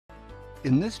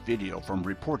In this video from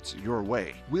Reports Your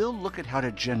Way, we'll look at how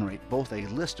to generate both a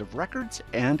list of records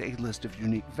and a list of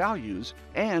unique values,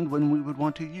 and when we would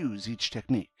want to use each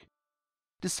technique.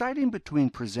 Deciding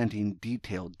between presenting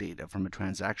detailed data from a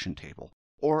transaction table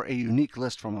or a unique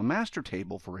list from a master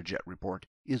table for a JET report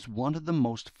is one of the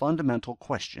most fundamental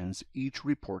questions each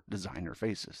report designer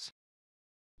faces.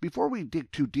 Before we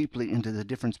dig too deeply into the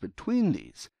difference between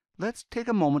these, let's take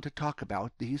a moment to talk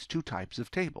about these two types of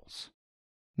tables.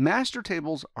 Master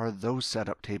tables are those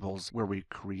setup tables where we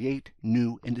create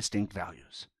new and distinct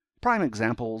values. Prime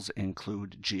examples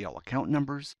include GL account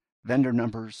numbers, vendor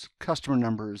numbers, customer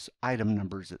numbers, item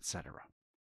numbers, etc.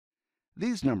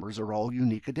 These numbers are all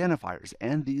unique identifiers,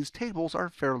 and these tables are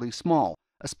fairly small,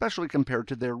 especially compared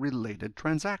to their related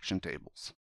transaction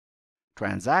tables.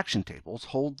 Transaction tables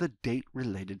hold the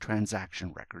date-related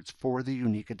transaction records for the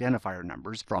unique identifier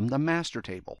numbers from the master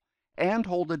table, and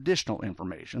hold additional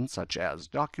information such as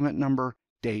document number,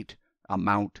 date,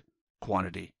 amount,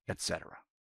 quantity, etc.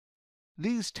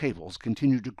 These tables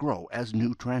continue to grow as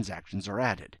new transactions are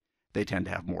added. They tend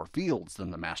to have more fields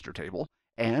than the master table,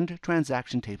 and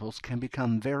transaction tables can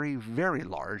become very, very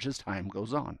large as time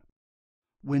goes on.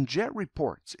 When JET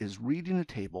Reports is reading a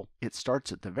table, it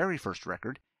starts at the very first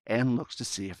record and looks to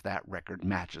see if that record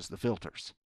matches the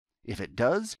filters. If it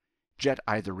does, JET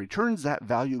either returns that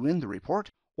value in the report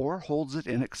or holds it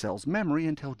in Excel's memory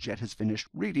until JET has finished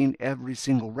reading every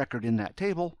single record in that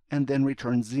table and then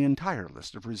returns the entire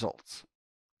list of results.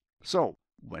 So,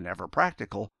 whenever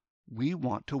practical, we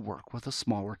want to work with a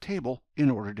smaller table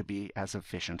in order to be as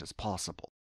efficient as possible.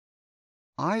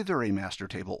 Either a master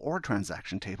table or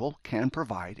transaction table can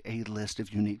provide a list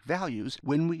of unique values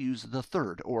when we use the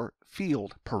third, or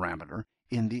field, parameter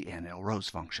in the NLRows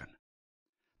function.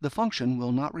 The function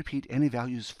will not repeat any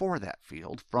values for that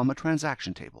field from a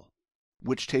transaction table.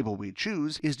 Which table we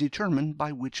choose is determined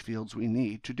by which fields we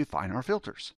need to define our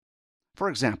filters. For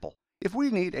example, if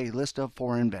we need a list of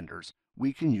foreign vendors,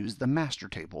 we can use the master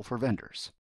table for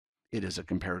vendors. It is a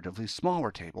comparatively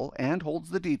smaller table and holds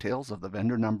the details of the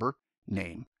vendor number,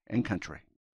 name, and country.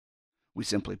 We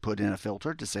simply put in a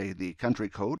filter to say the country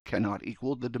code cannot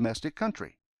equal the domestic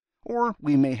country. Or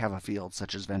we may have a field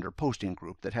such as vendor posting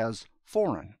group that has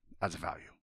foreign as a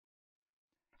value.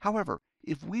 However,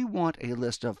 if we want a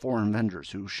list of foreign vendors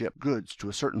who ship goods to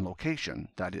a certain location,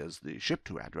 that is, the ship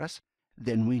to address,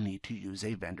 then we need to use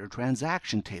a vendor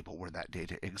transaction table where that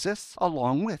data exists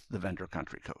along with the vendor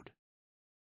country code.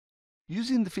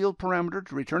 Using the field parameter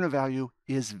to return a value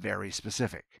is very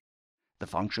specific. The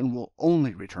function will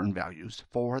only return values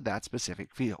for that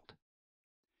specific field.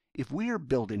 If we are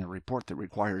building a report that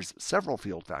requires several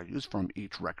field values from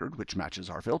each record which matches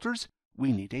our filters,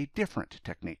 we need a different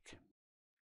technique.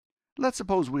 Let's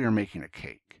suppose we are making a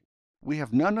cake. We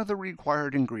have none of the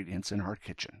required ingredients in our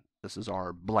kitchen. This is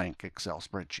our blank Excel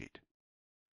spreadsheet.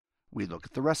 We look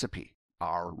at the recipe,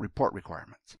 our report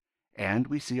requirements, and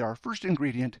we see our first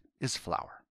ingredient is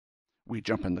flour. We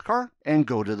jump in the car and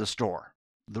go to the store,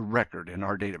 the record in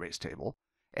our database table,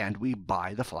 and we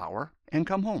buy the flour and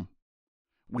come home.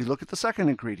 We look at the second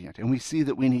ingredient and we see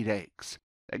that we need eggs.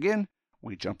 Again,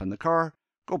 we jump in the car,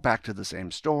 go back to the same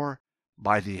store,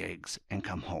 buy the eggs, and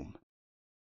come home.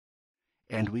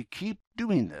 And we keep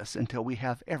doing this until we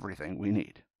have everything we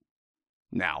need.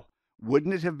 Now,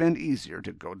 wouldn't it have been easier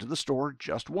to go to the store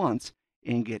just once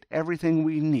and get everything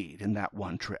we need in that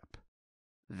one trip?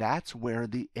 That's where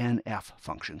the NF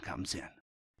function comes in.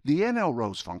 The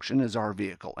NLRows function is our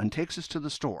vehicle and takes us to the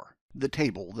store, the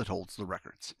table that holds the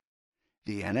records.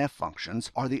 The NF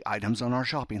functions are the items on our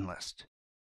shopping list.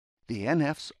 The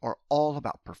NFs are all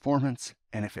about performance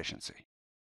and efficiency.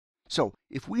 So,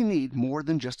 if we need more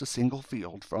than just a single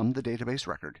field from the database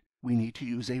record, we need to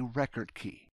use a record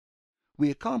key. We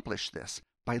accomplish this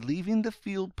by leaving the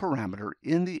field parameter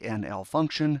in the NL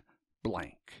function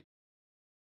blank,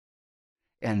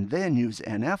 and then use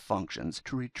NF functions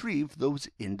to retrieve those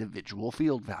individual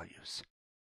field values.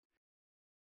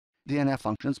 The NF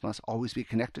functions must always be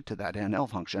connected to that NL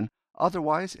function,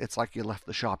 otherwise it's like you left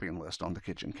the shopping list on the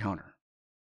kitchen counter.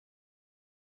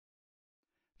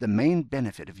 The main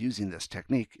benefit of using this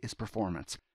technique is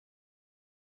performance,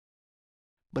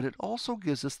 but it also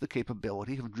gives us the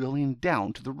capability of drilling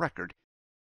down to the record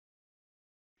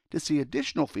to see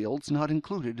additional fields not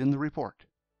included in the report.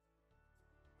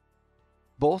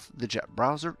 Both the JET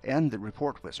browser and the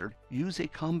report wizard use a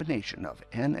combination of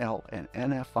NL and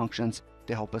NF functions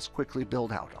to help us quickly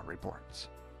build out our reports.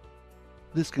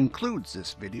 This concludes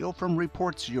this video from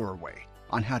Reports Your Way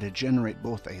on how to generate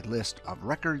both a list of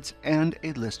records and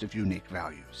a list of unique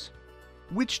values.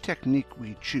 Which technique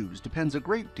we choose depends a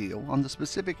great deal on the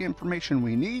specific information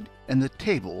we need and the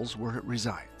tables where it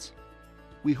resides.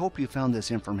 We hope you found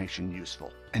this information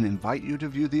useful and invite you to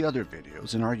view the other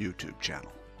videos in our YouTube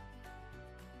channel.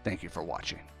 Thank you for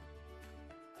watching.